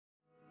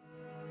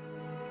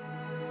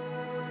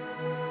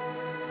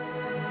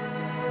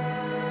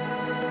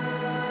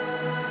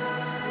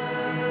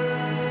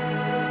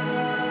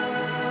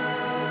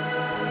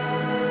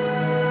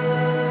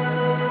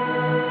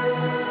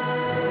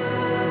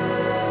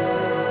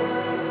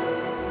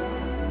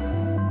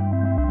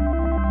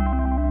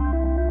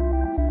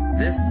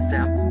This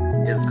step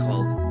is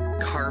called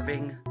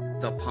carving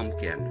the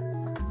pumpkin.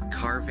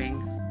 Carving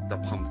the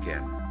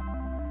pumpkin.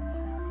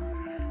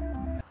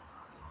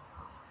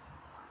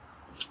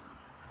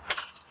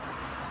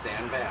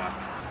 Stand back.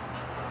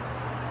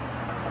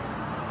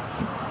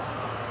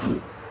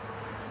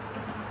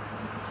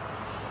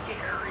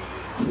 Scary.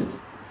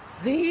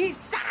 Zisa!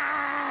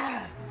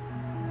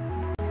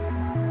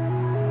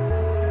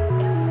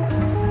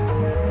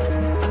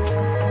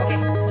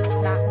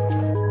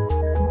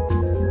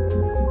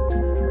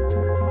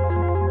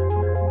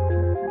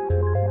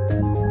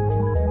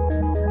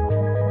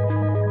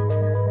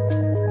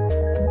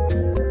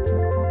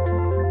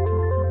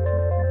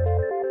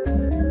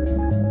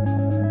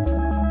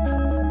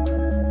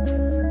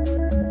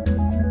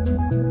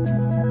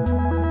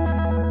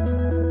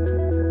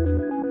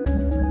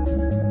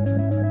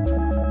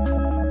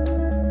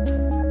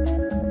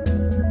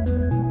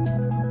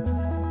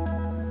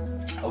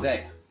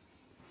 Okay,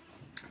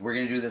 we're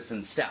going to do this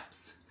in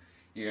steps.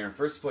 You're going to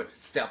first put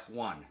step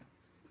 1,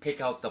 pick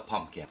out the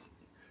pumpkin.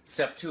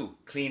 Step 2,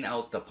 clean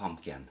out the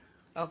pumpkin.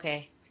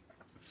 Okay.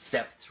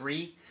 Step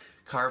 3,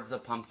 carve the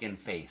pumpkin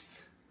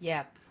face.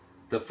 Yep.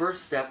 The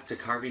first step to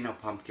carving a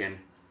pumpkin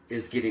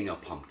is getting a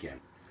pumpkin.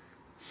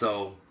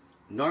 So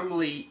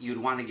normally you'd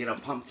want to get a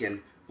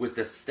pumpkin with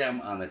the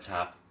stem on the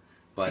top,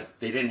 but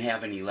they didn't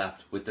have any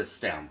left with the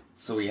stem.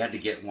 So we had to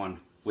get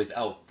one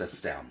without the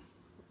stem.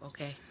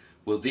 Okay.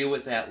 We'll deal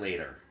with that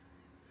later.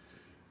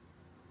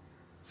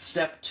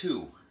 Step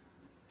 2,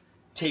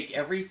 take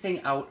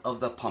everything out of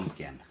the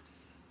pumpkin.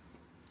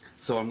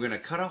 So I'm going to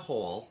cut a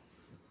hole.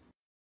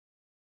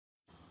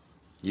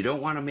 You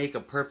don't want to make a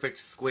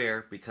perfect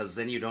square because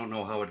then you don't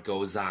know how it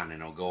goes on,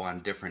 and it'll go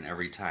on different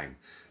every time.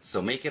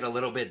 So make it a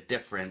little bit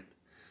different,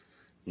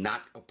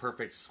 not a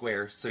perfect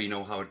square, so you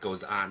know how it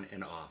goes on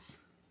and off.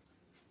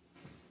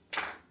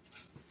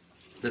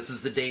 This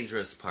is the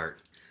dangerous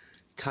part,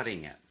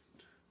 cutting it.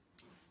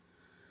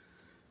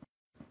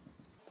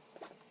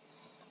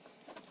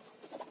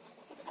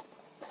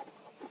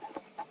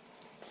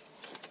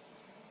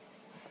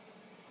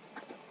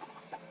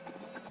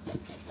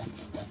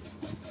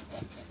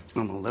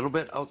 I'm a little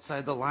bit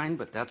outside the line,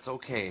 but that's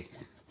okay.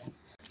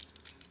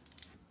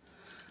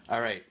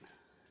 All right.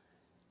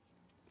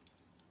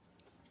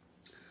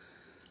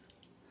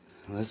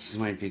 This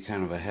might be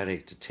kind of a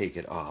headache to take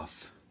it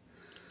off.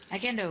 I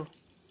can do.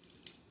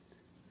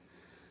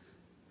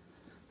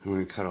 I'm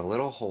going to cut a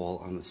little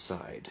hole on the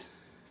side.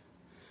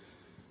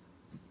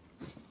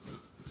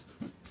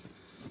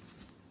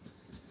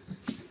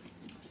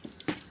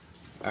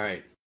 All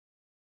right.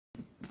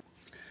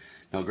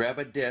 Now grab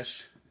a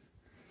dish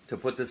to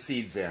put the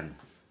seeds in.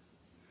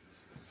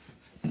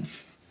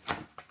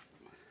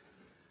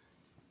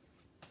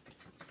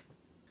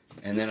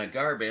 And then a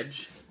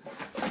garbage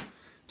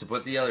to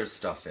put the other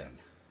stuff in.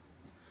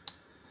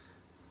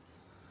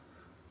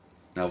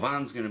 Now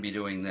Von's going to be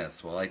doing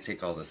this while I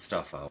take all this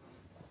stuff out.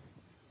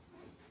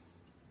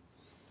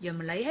 Giờ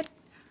mình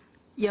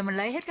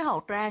lấy hết cái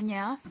hột ra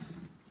nha.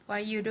 What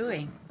are you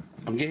doing?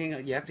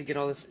 You have to get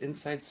all this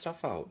inside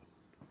stuff out.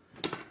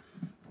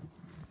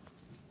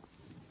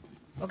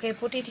 Okay,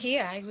 put it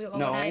here. I will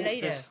No,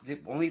 organize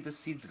later. Only the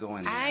seeds go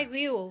in there. I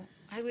will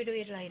do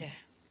it later.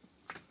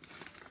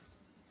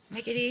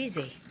 Make it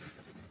easy.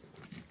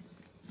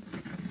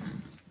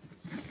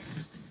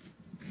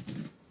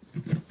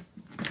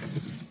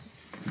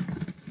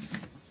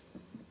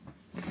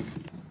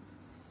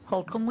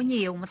 Hột không có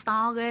nhiều mà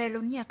to ghê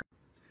luôn nha.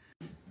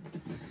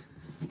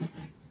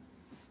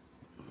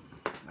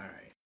 All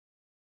right.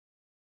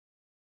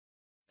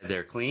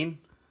 They're clean?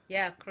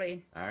 Yeah,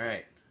 clean. All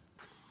right.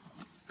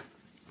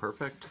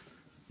 Perfect.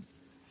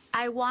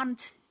 I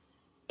want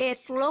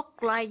it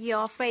look like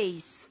your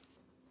face.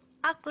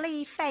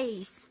 Ugly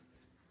face.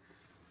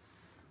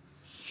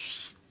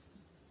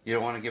 You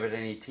don't want to give it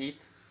any teeth?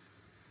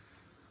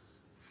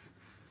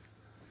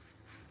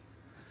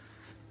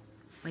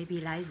 Maybe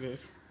like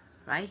this,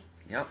 right?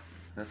 Yep,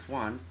 that's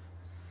one.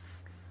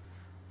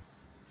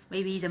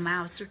 Maybe the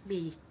mouth should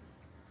be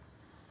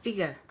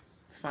bigger.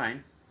 It's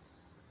fine.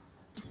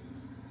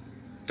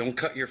 Don't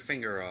cut your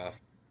finger off.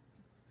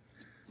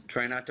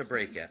 Try not to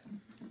break it.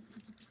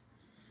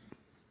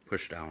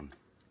 Push down.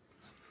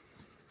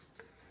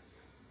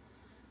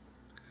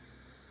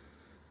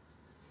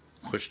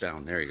 Push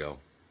down. There you go.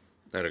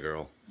 That a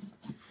girl.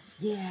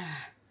 Yeah.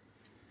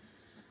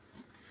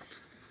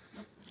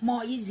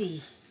 More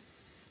easy.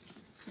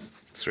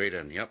 Straight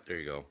in. Yep, there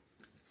you go.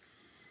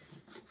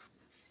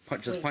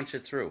 Just punch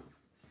it through.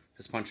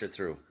 Just punch it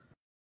through.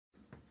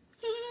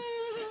 Here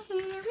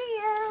we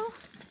go.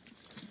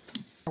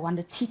 I want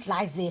the teeth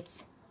like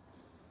this.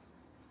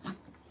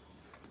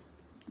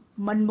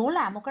 Mình muốn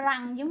làm một cái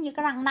răng giống như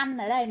cái răng nanh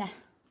ở đây nè.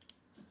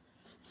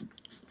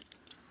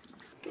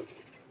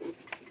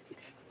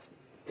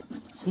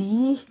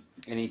 See?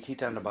 Any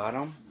teeth on the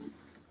bottom?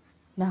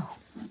 No.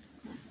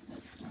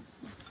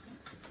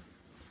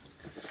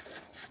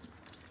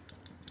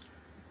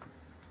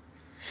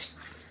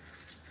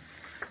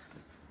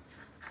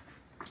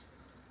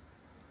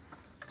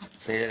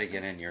 Say that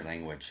again in your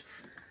language.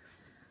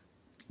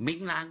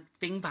 Mình lang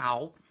tiếng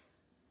bảo.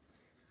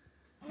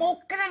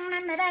 Một cái răng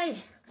nanh ở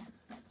đây.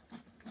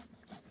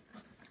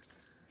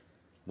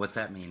 What's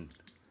that mean?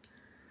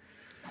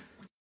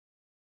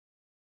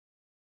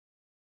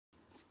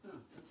 Oh,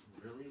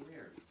 that's really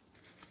weird.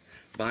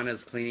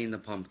 Bonna's cleaning the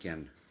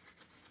pumpkin.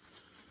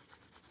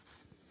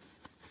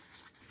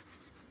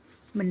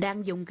 Mình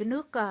đang dùng cái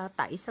nước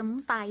tẩy xăm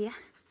móng tay á.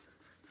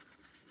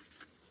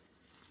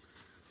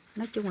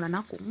 Nói chung là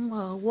nó cũng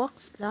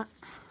works đó.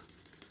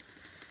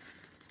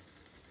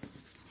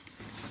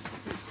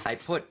 I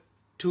put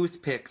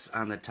toothpicks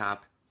on the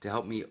top to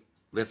help me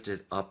lift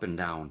it up and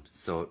down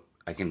so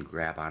I can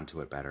grab onto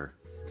it better.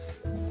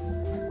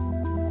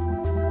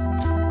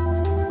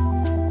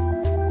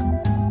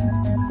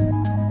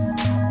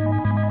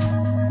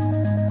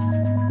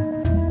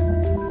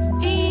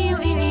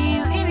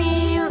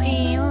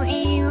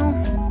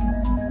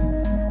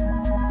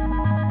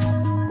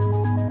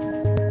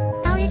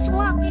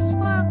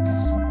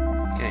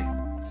 Okay,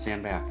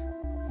 stand back.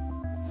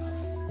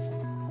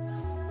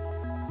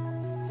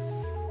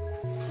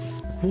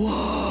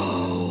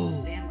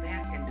 Wow. Stand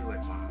back and do it,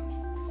 Mom.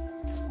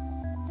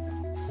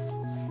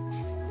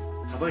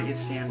 How about you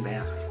stand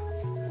back?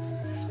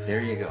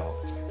 There you go.